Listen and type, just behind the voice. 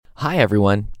Hi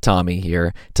everyone, Tommy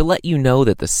here, to let you know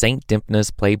that the St.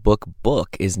 Dymphna's Playbook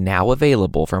book is now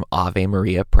available from Ave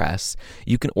Maria Press.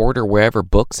 You can order wherever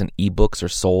books and ebooks are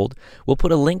sold. We'll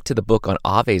put a link to the book on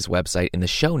Ave's website in the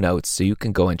show notes so you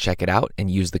can go and check it out and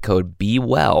use the code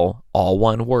BEWELL, all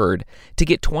one word, to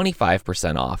get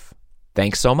 25% off.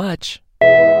 Thanks so much.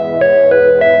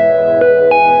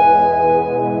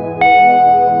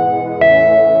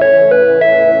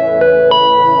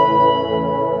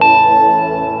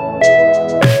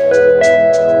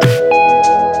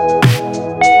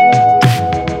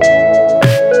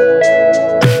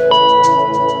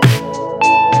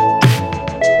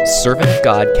 Servant of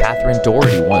God Catherine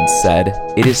Doherty once said,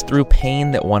 "It is through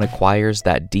pain that one acquires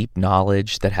that deep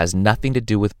knowledge that has nothing to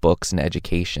do with books and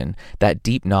education, that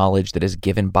deep knowledge that is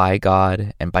given by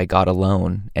God and by God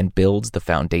alone and builds the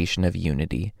foundation of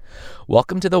unity."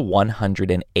 Welcome to the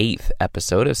 108th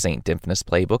episode of St. Dymphna's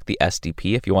Playbook, the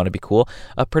SDP, if you want to be cool,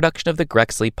 a production of the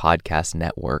Grexley Podcast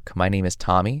Network. My name is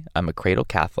Tommy. I'm a cradle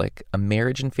Catholic, a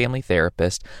marriage and family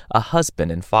therapist, a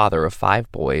husband and father of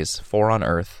 5 boys, 4 on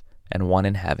earth and 1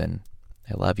 in heaven.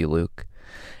 I love you, Luke.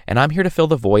 And I'm here to fill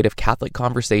the void of Catholic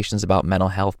conversations about mental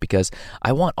health because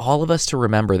I want all of us to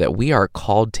remember that we are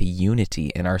called to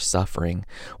unity in our suffering.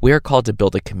 We are called to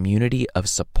build a community of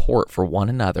support for one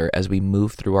another as we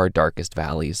move through our darkest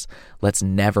valleys. Let's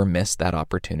never miss that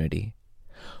opportunity.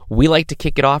 We like to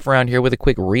kick it off around here with a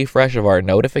quick refresh of our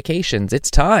notifications.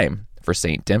 It's time for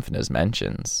St. Dymphna's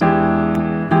Mentions.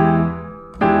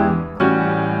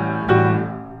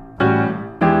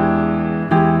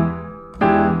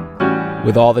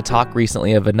 With all the talk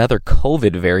recently of another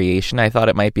COVID variation, I thought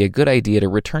it might be a good idea to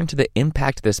return to the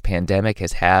impact this pandemic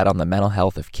has had on the mental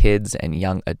health of kids and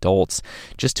young adults,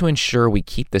 just to ensure we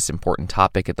keep this important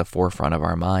topic at the forefront of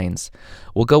our minds.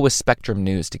 We'll go with Spectrum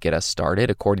News to get us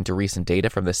started. According to recent data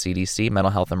from the CDC,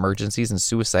 mental health emergencies and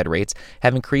suicide rates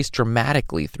have increased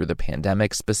dramatically through the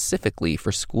pandemic, specifically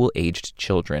for school-aged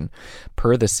children.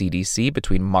 Per the CDC,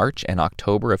 between March and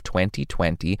October of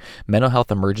 2020, mental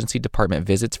health emergency department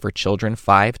visits for children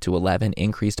 5 to 11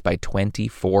 increased by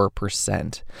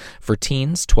 24%. For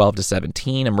teens 12 to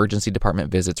 17, emergency department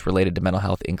visits related to mental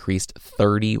health increased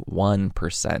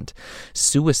 31%.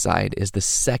 Suicide is the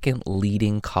second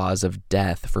leading cause of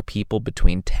death for people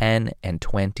between 10 and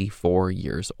 24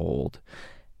 years old.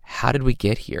 How did we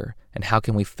get here, and how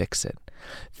can we fix it?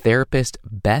 Therapist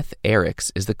Beth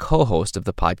Eriks is the co-host of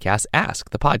the podcast Ask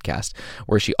the Podcast,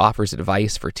 where she offers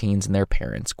advice for teens and their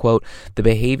parents. Quote, "The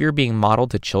behavior being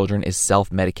modeled to children is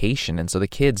self-medication, and so the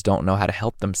kids don't know how to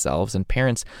help themselves, and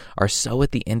parents are so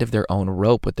at the end of their own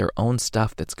rope with their own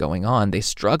stuff that's going on, they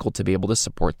struggle to be able to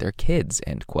support their kids,"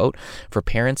 end quote. For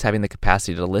parents, having the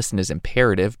capacity to listen is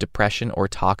imperative. Depression or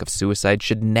talk of suicide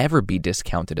should never be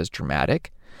discounted as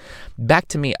dramatic. Back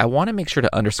to me, I want to make sure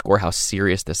to underscore how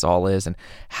serious this all is and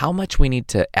how much we need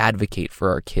to advocate for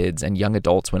our kids and young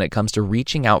adults when it comes to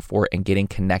reaching out for and getting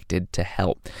connected to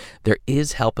help. There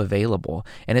is help available,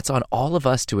 and it's on all of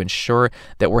us to ensure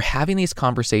that we're having these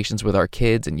conversations with our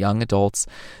kids and young adults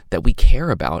that we care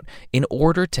about in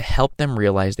order to help them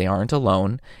realize they aren't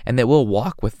alone and that we'll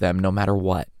walk with them no matter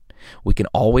what. We can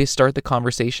always start the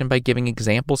conversation by giving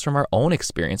examples from our own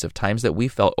experience of times that we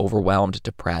felt overwhelmed,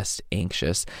 depressed,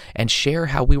 anxious, and share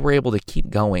how we were able to keep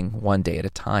going one day at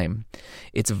a time.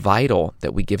 It's vital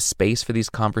that we give space for these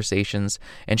conversations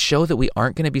and show that we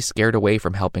aren't going to be scared away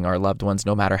from helping our loved ones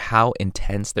no matter how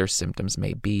intense their symptoms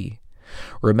may be.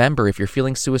 Remember, if you're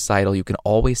feeling suicidal, you can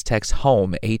always text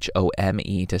HOME,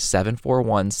 HOME, to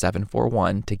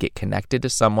 741-741 to get connected to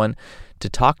someone to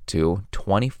talk to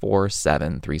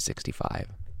 24/7, 365.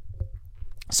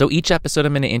 So each episode,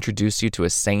 I'm going to introduce you to a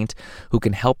saint who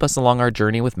can help us along our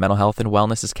journey with mental health and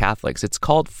wellness as Catholics. It's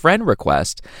called Friend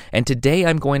Request, and today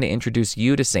I'm going to introduce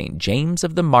you to St. James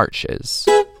of the Marches.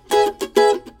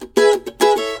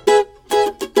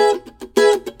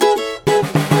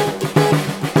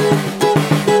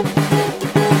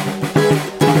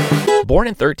 Born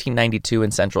in 1392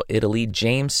 in central Italy,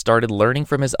 James started learning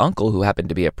from his uncle, who happened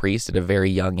to be a priest at a very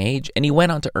young age, and he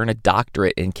went on to earn a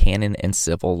doctorate in canon and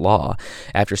civil law.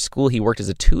 After school, he worked as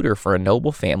a tutor for a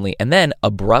noble family and then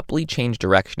abruptly changed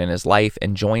direction in his life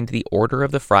and joined the Order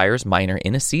of the Friars Minor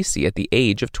in Assisi at the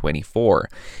age of 24.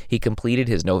 He completed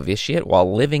his novitiate while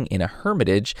living in a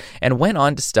hermitage and went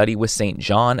on to study with St.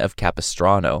 John of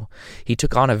Capistrano. He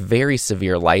took on a very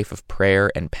severe life of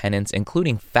prayer and penance,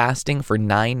 including fasting for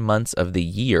 9 months of the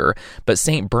the year, but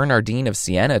St. Bernardine of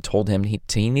Siena told him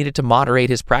he needed to moderate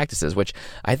his practices, which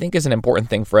I think is an important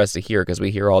thing for us to hear because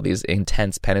we hear all these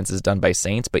intense penances done by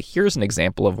saints, but here's an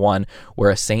example of one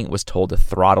where a saint was told to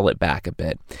throttle it back a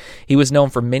bit. He was known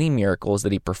for many miracles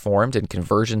that he performed and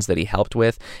conversions that he helped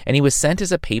with, and he was sent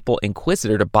as a papal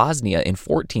inquisitor to Bosnia in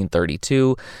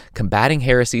 1432, combating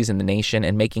heresies in the nation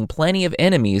and making plenty of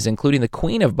enemies, including the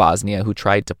Queen of Bosnia, who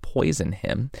tried to poison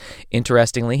him.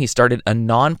 Interestingly, he started a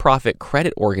non-profit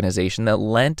credit organization that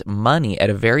lent money at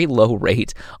a very low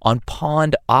rate on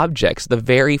pawned objects, the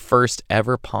very first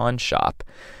ever pawn shop.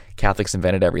 Catholics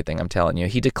invented everything, I'm telling you.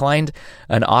 He declined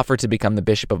an offer to become the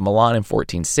Bishop of Milan in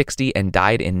 1460 and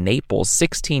died in Naples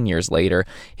 16 years later.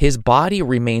 His body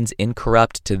remains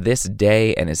incorrupt to this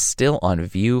day and is still on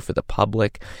view for the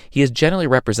public. He is generally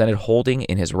represented holding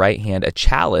in his right hand a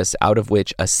chalice out of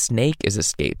which a snake is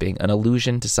escaping, an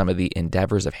allusion to some of the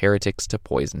endeavors of heretics to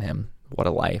poison him. What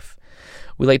a life.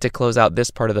 We like to close out this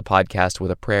part of the podcast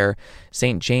with a prayer.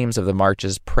 St. James of the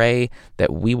Marches, pray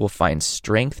that we will find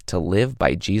strength to live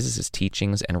by Jesus'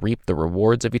 teachings and reap the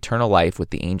rewards of eternal life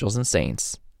with the angels and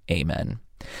saints. Amen.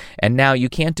 And now, you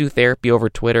can't do therapy over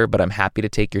Twitter, but I'm happy to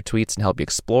take your tweets and help you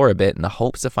explore a bit in the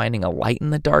hopes of finding a light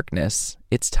in the darkness.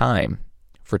 It's time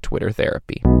for Twitter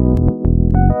therapy.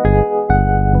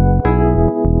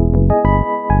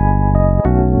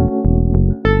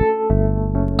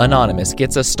 Anonymous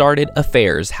gets us started.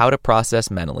 Affairs, how to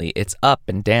process mentally. It's up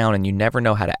and down and you never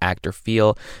know how to act or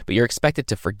feel, but you're expected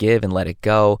to forgive and let it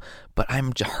go. But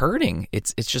I'm hurting.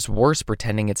 It's just worse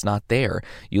pretending it's not there.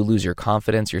 You lose your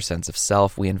confidence, your sense of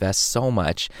self. We invest so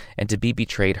much, and to be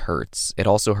betrayed hurts. It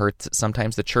also hurts that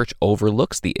sometimes the church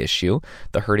overlooks the issue.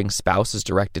 The hurting spouse is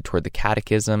directed toward the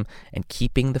catechism and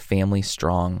keeping the family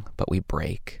strong, but we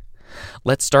break.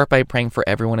 Let's start by praying for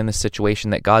everyone in this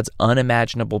situation that God's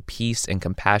unimaginable peace and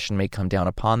compassion may come down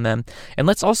upon them. And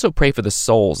let's also pray for the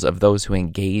souls of those who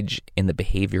engage in the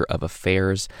behavior of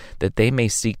affairs, that they may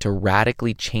seek to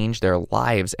radically change their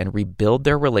lives and rebuild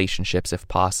their relationships if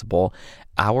possible.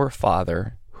 Our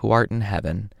Father, who art in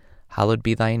heaven, hallowed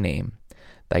be thy name.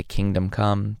 Thy kingdom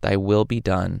come, thy will be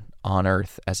done, on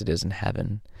earth as it is in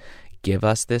heaven. Give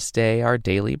us this day our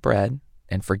daily bread,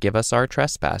 and forgive us our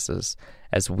trespasses,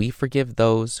 as we forgive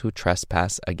those who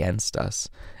trespass against us.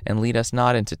 And lead us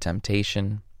not into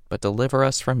temptation, but deliver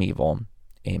us from evil.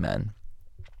 Amen.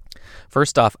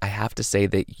 First off, I have to say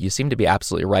that you seem to be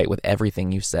absolutely right with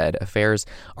everything you said. Affairs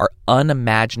are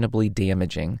unimaginably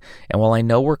damaging. And while I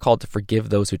know we're called to forgive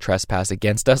those who trespass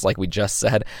against us, like we just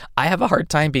said, I have a hard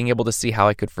time being able to see how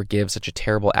I could forgive such a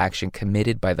terrible action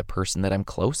committed by the person that I'm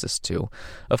closest to.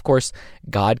 Of course,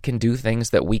 God can do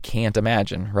things that we can't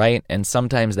imagine, right? And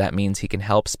sometimes that means he can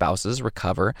help spouses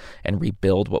recover and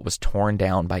rebuild what was torn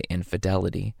down by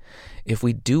infidelity. If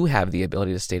we do have the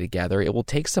ability to stay together, it will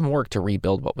take some work to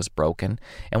rebuild what was broken,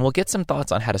 and we'll get some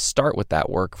thoughts on how to start with that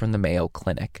work from the Mayo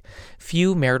Clinic.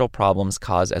 Few marital problems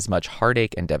cause as much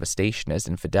heartache and devastation as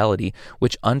infidelity,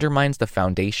 which undermines the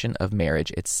foundation of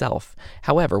marriage itself.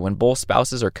 However, when both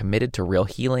spouses are committed to real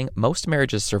healing, most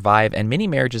marriages survive, and many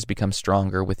marriages become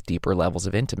stronger with deeper levels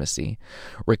of intimacy.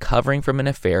 Recovering from an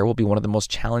affair will be one of the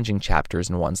most challenging chapters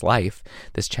in one's life.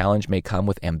 This challenge may come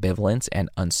with ambivalence and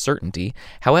uncertainty.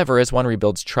 However, as one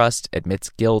rebuilds trust, admits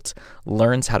guilt,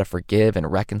 learns how to forgive and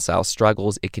reconcile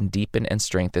struggles, it can deepen and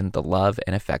strengthen the love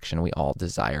and affection we all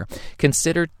desire.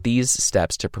 Consider these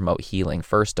steps to promote healing.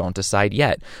 First, don't decide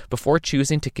yet. Before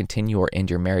choosing to continue or end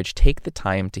your marriage, take the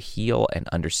time to heal and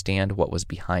understand what was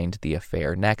behind the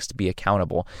affair. Next, be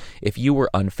accountable. If you were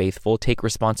unfaithful, take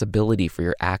responsibility for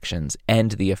your actions,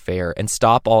 end the affair, and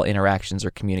stop all interactions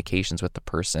or communications with the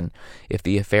person. If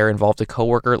the affair involved a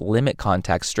coworker, limit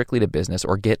contact strictly to business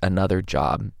or get another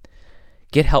job.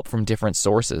 Get help from different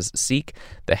sources. Seek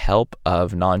the help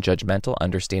of non-judgmental,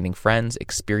 understanding friends,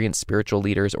 experienced spiritual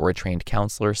leaders, or a trained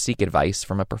counselor. Seek advice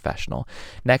from a professional.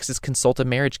 Next is consult a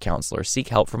marriage counselor. Seek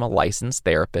help from a licensed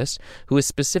therapist who is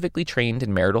specifically trained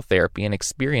in marital therapy and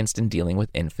experienced in dealing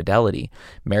with infidelity.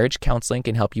 Marriage counseling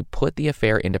can help you put the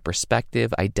affair into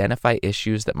perspective, identify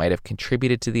issues that might have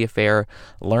contributed to the affair,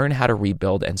 learn how to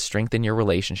rebuild and strengthen your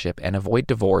relationship, and avoid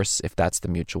divorce if that's the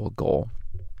mutual goal.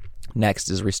 Next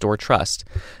is restore trust.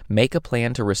 Make a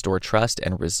plan to restore trust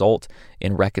and result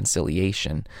in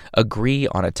reconciliation. Agree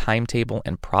on a timetable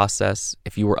and process.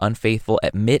 If you were unfaithful,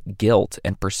 admit guilt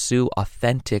and pursue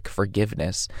authentic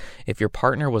forgiveness. If your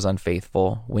partner was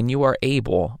unfaithful, when you are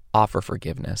able, offer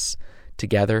forgiveness.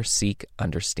 Together, seek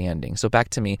understanding. So back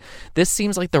to me. This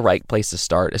seems like the right place to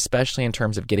start, especially in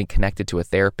terms of getting connected to a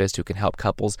therapist who can help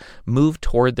couples move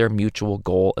toward their mutual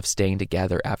goal of staying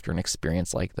together after an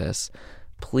experience like this.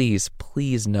 please,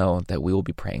 please know that we will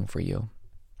be praying for you.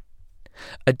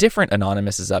 A different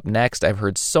anonymous is up next. I've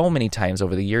heard so many times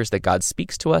over the years that God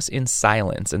speaks to us in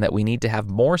silence and that we need to have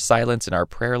more silence in our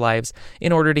prayer lives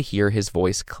in order to hear his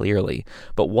voice clearly.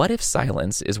 But what if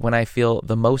silence is when I feel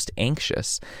the most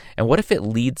anxious? And what if it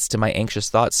leads to my anxious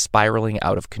thoughts spiraling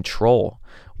out of control?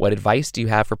 What advice do you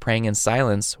have for praying in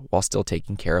silence while still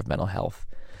taking care of mental health?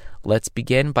 Let's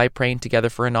begin by praying together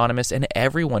for Anonymous and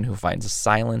everyone who finds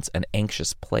silence an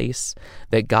anxious place,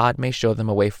 that God may show them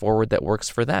a way forward that works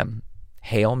for them.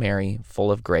 Hail Mary,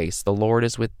 full of grace, the Lord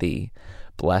is with thee.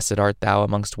 Blessed art thou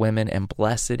amongst women, and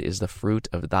blessed is the fruit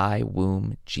of thy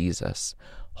womb, Jesus.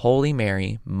 Holy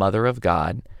Mary, Mother of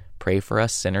God, pray for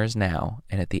us sinners now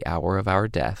and at the hour of our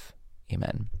death.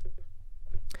 Amen.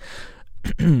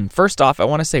 First off, I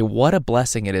want to say what a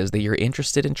blessing it is that you're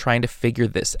interested in trying to figure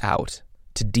this out,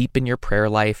 to deepen your prayer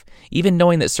life, even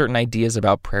knowing that certain ideas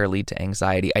about prayer lead to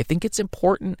anxiety. I think it's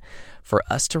important for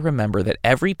us to remember that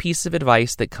every piece of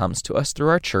advice that comes to us through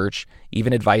our church,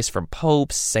 even advice from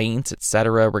popes, saints,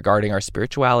 etc., regarding our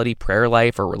spirituality, prayer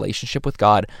life, or relationship with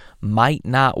God, might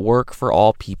not work for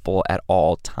all people at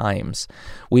all times.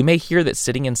 We may hear that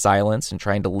sitting in silence and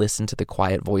trying to listen to the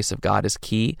quiet voice of God is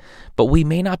key, but we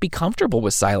may not be comfortable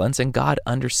with silence, and God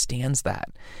understands that.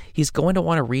 He's going to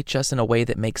want to reach us in a way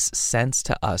that makes sense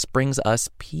to us, brings us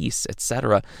peace,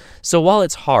 etc. So while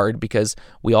it's hard because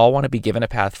we all want to be given a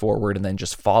path forward and then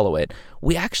just follow it,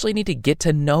 we actually need to get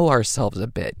to know ourselves a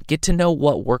bit, get to know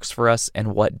what works for us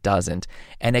and what doesn't,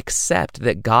 and accept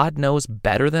that God knows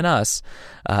better than us,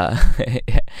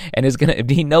 and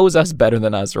he knows us better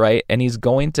than us, right? And he's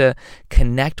going to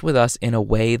connect with us in a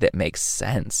way that makes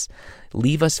sense,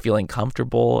 leave us feeling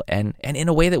comfortable, and in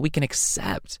a way that we can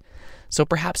accept. So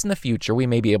perhaps in the future, we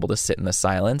may be able to sit in the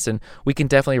silence, and we can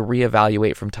definitely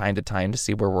reevaluate from time to time to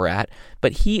see where we're at.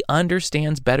 But he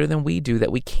understands better than we do that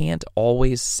we can't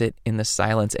always sit in the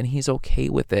silence, and he's okay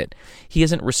with it. He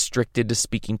isn't restricted to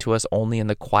speaking to us only in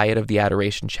the quiet of the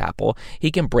Adoration Chapel. He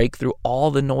can break through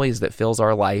all the noise that fills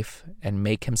our life and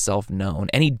make himself known,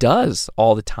 and he does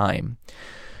all the time.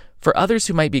 For others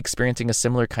who might be experiencing a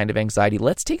similar kind of anxiety,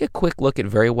 let's take a quick look at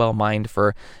Verywell Mind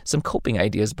for some coping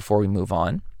ideas before we move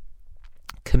on.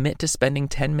 Commit to spending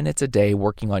 10 minutes a day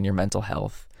working on your mental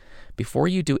health. Before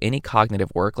you do any cognitive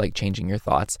work like changing your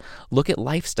thoughts, look at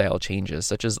lifestyle changes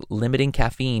such as limiting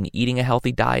caffeine, eating a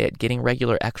healthy diet, getting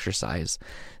regular exercise.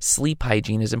 Sleep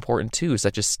hygiene is important too,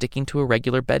 such as sticking to a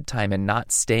regular bedtime and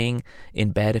not staying in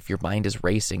bed if your mind is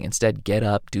racing. Instead, get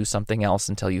up, do something else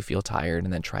until you feel tired,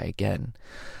 and then try again.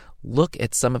 Look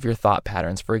at some of your thought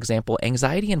patterns. For example,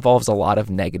 anxiety involves a lot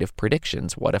of negative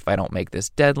predictions. What if I don't make this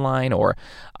deadline? Or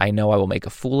I know I will make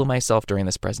a fool of myself during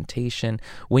this presentation.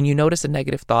 When you notice a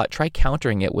negative thought, try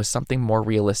countering it with something more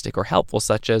realistic or helpful,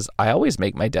 such as, I always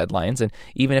make my deadlines, and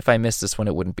even if I miss this one,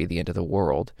 it wouldn't be the end of the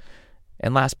world.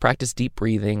 And last, practice deep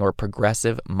breathing or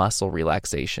progressive muscle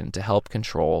relaxation to help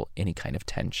control any kind of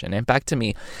tension. And back to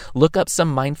me, look up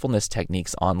some mindfulness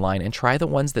techniques online and try the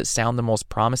ones that sound the most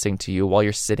promising to you while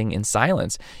you're sitting in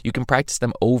silence. You can practice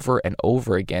them over and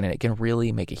over again, and it can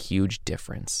really make a huge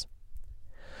difference.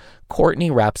 Courtney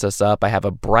wraps us up. I have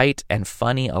a bright and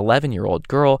funny 11-year-old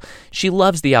girl. She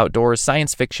loves the outdoors,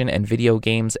 science fiction, and video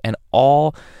games, and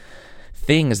all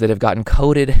things that have gotten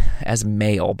coded as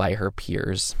male by her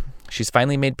peers. She's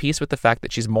finally made peace with the fact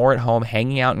that she's more at home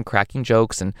hanging out and cracking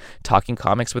jokes and talking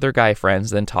comics with her guy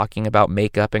friends than talking about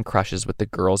makeup and crushes with the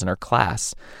girls in her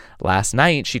class. Last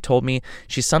night, she told me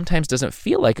she sometimes doesn't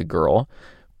feel like a girl,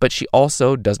 but she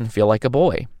also doesn't feel like a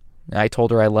boy. I told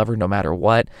her I love her no matter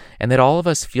what, and that all of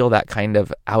us feel that kind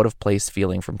of out-of-place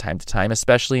feeling from time to time,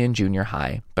 especially in junior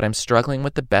high. But I'm struggling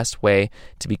with the best way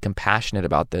to be compassionate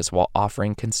about this while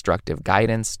offering constructive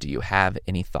guidance. Do you have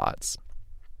any thoughts?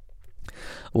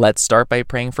 Let's start by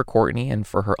praying for Courtney and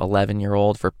for her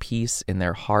 11-year-old for peace in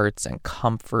their hearts and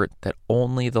comfort that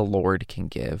only the Lord can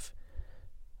give.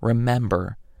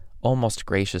 Remember, O most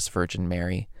gracious Virgin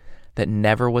Mary, that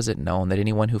never was it known that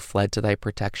anyone who fled to thy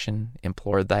protection,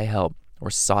 implored thy help, or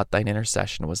sought thine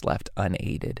intercession was left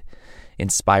unaided.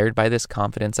 Inspired by this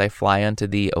confidence, I fly unto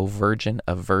thee, O Virgin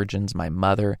of Virgins, my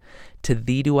mother. To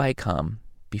thee do I come,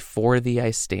 before thee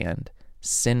I stand,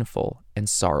 sinful and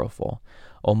sorrowful.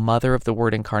 O Mother of the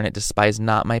Word incarnate, despise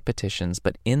not my petitions,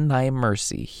 but in thy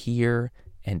mercy hear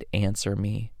and answer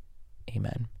me.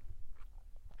 Amen.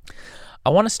 I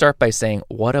want to start by saying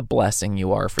what a blessing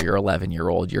you are for your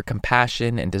 11-year-old. Your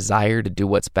compassion and desire to do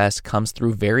what's best comes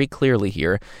through very clearly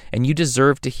here, and you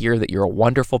deserve to hear that you're a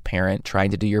wonderful parent trying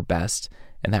to do your best,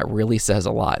 and that really says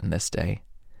a lot in this day.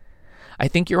 I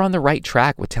think you're on the right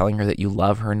track with telling her that you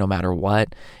love her no matter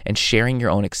what, and sharing your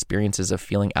own experiences of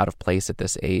feeling out of place at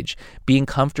this age. Being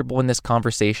comfortable in this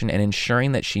conversation and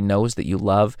ensuring that she knows that you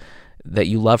love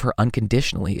her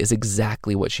unconditionally is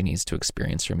exactly what she needs to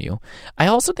experience from you. I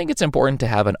also think it's important to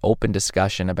have an open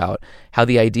discussion about how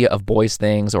the idea of boys'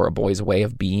 things or a boy's way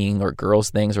of being or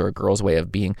girls' things or a girl's way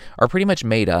of being are pretty much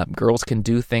made up. Girls can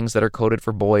do things that are coded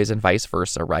for boys and vice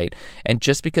versa, right? And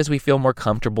just because we feel more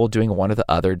comfortable doing one or the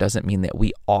other doesn't mean that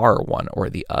we are one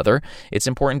or the other. It's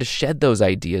important to shed those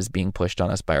ideas being pushed on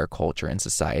us by our culture and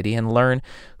society and learn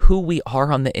who we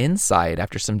are on the inside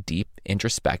after some deep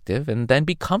introspective, and then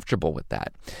be comfortable with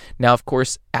that. Now, of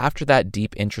course, after that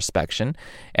deep introspection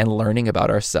and learning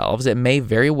about ourselves, it may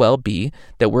very well be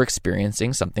that we're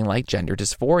experiencing something like gender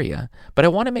dysphoria. But I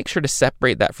want to make sure to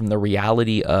separate that from the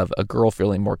reality of a girl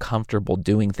feeling more comfortable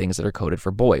doing things that are coded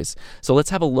for boys. So let's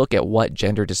have a look at what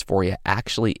gender dysphoria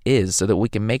actually is so that we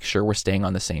can make sure we're staying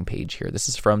on the same page here. This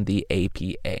is from the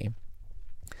APA.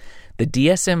 The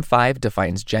DSM-5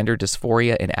 defines gender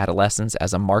dysphoria in adolescence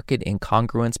as a marked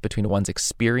incongruence between one's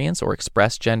experience or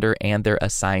expressed gender and their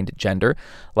assigned gender,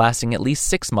 lasting at least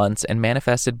 6 months and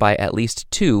manifested by at least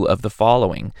 2 of the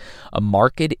following: a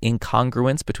marked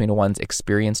incongruence between one's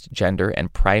experienced gender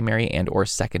and primary and or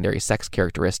secondary sex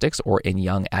characteristics, or in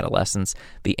young adolescents,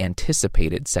 the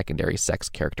anticipated secondary sex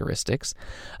characteristics;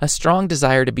 a strong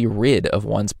desire to be rid of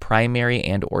one's primary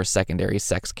and or secondary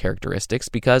sex characteristics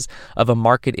because of a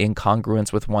marked incongruence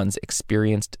with one's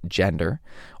experienced gender,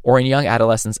 or in young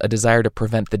adolescents, a desire to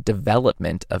prevent the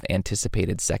development of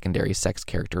anticipated secondary sex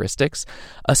characteristics;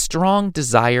 a strong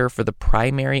desire for the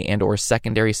primary and or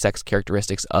secondary sex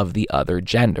characteristics of the other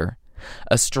gender;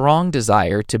 a strong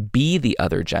desire to be the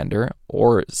other gender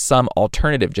or some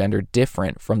alternative gender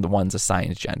different from the one's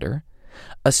assigned gender;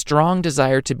 a strong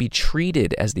desire to be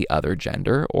treated as the other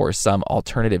gender or some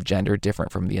alternative gender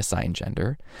different from the assigned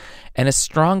gender; and a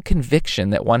strong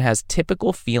conviction that one has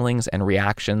typical feelings and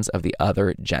reactions of the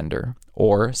other gender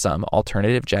or some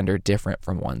alternative gender different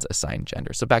from one's assigned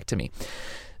gender. So back to me.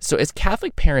 So as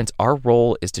Catholic parents, our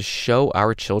role is to show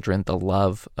our children the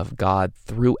love of God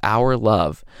through our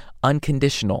love,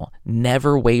 unconditional,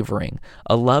 never wavering,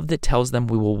 a love that tells them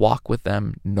we will walk with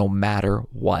them no matter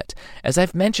what. As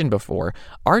I've mentioned before,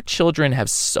 our children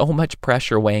have so much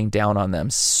pressure weighing down on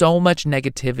them, so much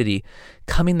negativity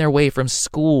coming their way from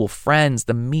school, friends,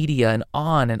 the media, and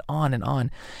on and on and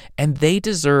on. And they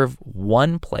deserve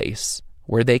one place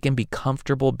where they can be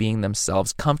comfortable being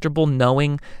themselves, comfortable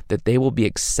knowing that they will be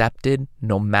accepted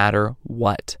no matter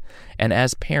what. And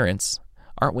as parents,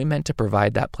 aren't we meant to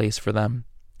provide that place for them?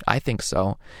 I think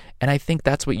so. And I think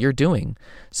that's what you're doing.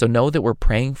 So know that we're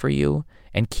praying for you,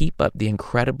 and keep up the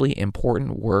incredibly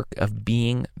important work of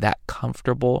being that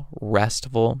comfortable,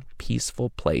 restful,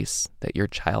 peaceful place that your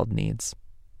child needs.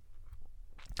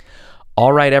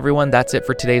 All right, everyone, that's it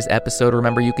for today's episode.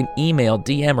 Remember, you can email,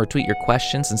 DM, or tweet your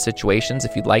questions and situations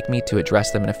if you'd like me to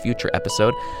address them in a future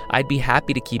episode. I'd be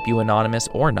happy to keep you anonymous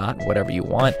or not, whatever you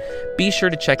want. Be sure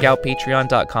to check out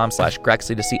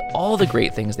patreon.com/Grexley to see all the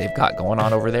great things they've got going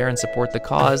on over there and support the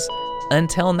cause.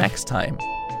 Until next time,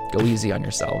 go easy on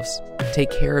yourselves. Take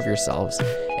care of yourselves.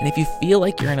 And if you feel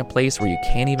like you're in a place where you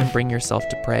can't even bring yourself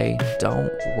to pray,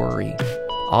 don't worry.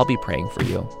 I'll be praying for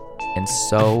you. And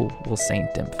so will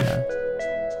Saint Dymphna.